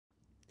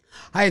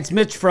Hi, it's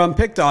Mitch from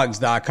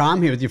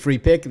Pickdawgz.com here with your free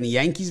pick in the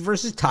Yankees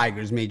versus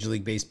Tigers Major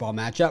League Baseball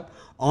matchup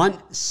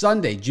on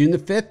Sunday, June the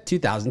 5th,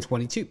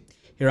 2022.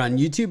 Here on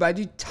YouTube, I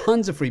do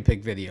tons of free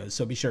pick videos,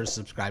 so be sure to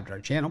subscribe to our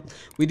channel.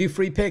 We do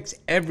free picks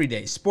every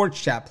day.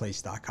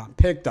 Sportschatplace.com,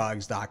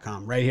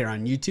 Pickdawgz.com, right here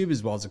on YouTube,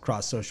 as well as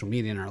across social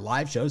media and our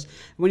live shows. And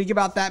when you give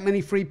out that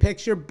many free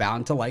picks, you're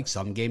bound to like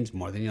some games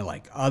more than you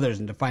like others.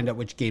 And to find out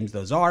which games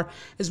those are,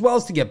 as well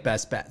as to get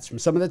best bets from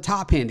some of the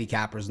top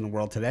handicappers in the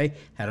world today,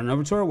 head on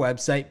over to our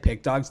website,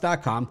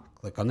 Pickdawgz.com.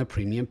 Click on the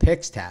Premium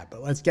Picks tab.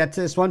 But let's get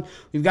to this one.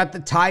 We've got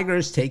the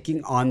Tigers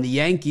taking on the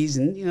Yankees,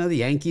 and the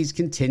Yankees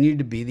continue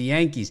to be the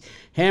Yankees,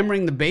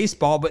 hammering the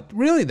baseball. But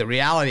really, the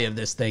reality of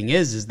this thing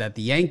is that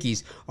the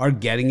Yankees are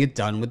getting it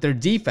done with their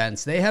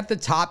defense. They have the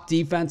top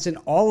defense in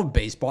all of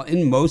baseball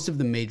in most of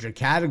the major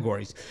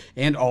categories,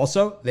 and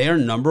also they are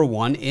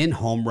 #1 in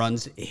home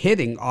runs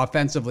hitting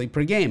offensively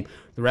per game.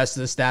 The rest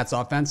of the stats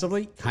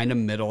offensively, kind of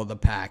middle of the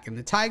pack. And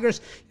the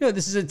Tigers,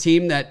 this is a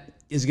team that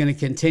is going to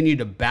continue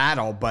to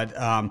battle, but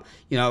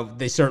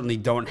they certainly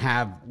don't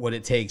have what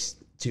it takes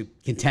to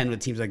contend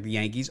with teams like the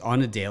Yankees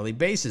on a daily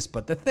basis.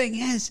 But the thing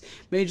is,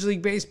 Major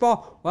League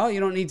Baseball, well, you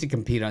don't need to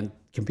compete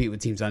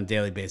with teams on a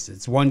daily basis.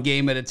 It's one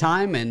game at a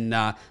time,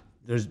 and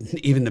there's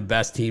even the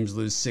best teams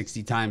lose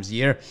 60 times a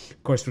year.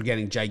 Of course, we're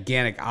getting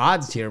gigantic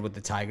odds here with the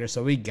Tigers,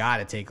 so we got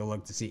to take a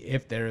look to see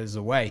if there is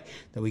a way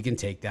that we can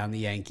take down the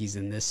Yankees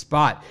in this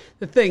spot.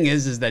 The thing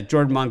is that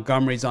Jordan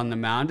Montgomery's on the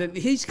mound, and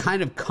he's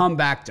kind of come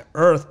back to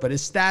earth, but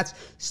his stats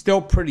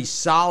still pretty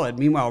solid.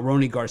 Meanwhile,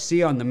 Ronny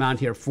Garcia on the mound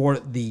here for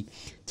the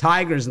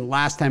Tigers, and the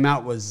last time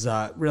out was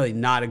really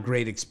not a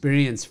great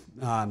experience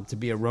to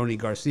be a Ronny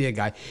Garcia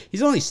guy.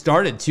 He's only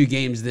started 2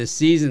 games this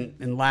season,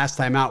 and last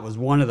time out was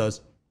one of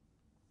those.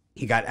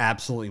 He got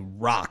absolutely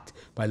rocked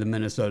by the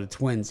Minnesota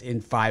Twins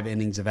in 5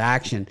 innings of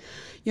action.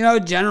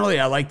 Generally,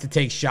 I like to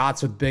take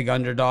shots with big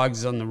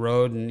underdogs on the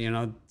road,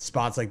 and,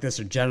 spots like this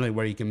are generally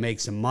where you can make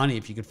some money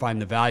if you can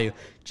find the value.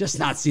 Just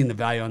not seeing the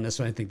value on this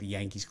one. I think the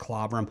Yankees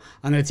clobber them.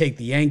 I'm going to take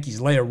the Yankees,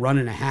 lay a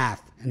 1.5,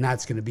 and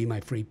that's going to be my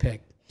free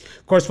pick.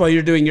 Of course, while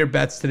you're doing your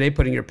bets today,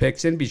 putting your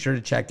picks in, be sure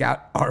to check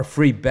out our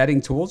free betting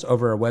tools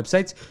over our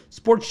websites,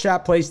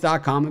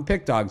 sportschatplace.com and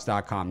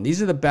pickdawgz.com. These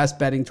are the best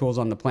betting tools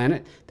on the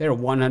planet. They're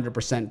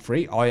 100%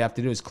 free. All you have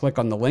to do is click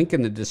on the link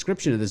in the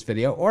description of this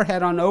video or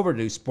head on over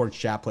to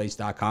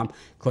sportschatplace.com,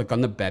 click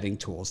on the betting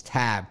tools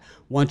tab.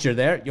 Once you're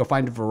there, you'll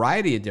find a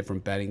variety of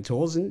different betting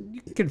tools, and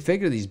you can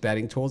configure these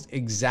betting tools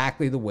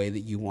exactly the way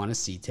that you want to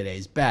see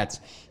today's bets.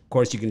 Of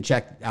course, you can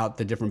check out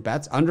the different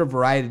bets under a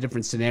variety of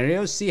different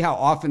scenarios, see how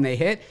often they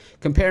hit,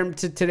 compare them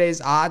to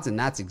today's odds, and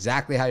that's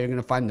exactly how you're going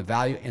to find the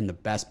value and the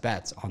best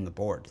bets on the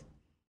board.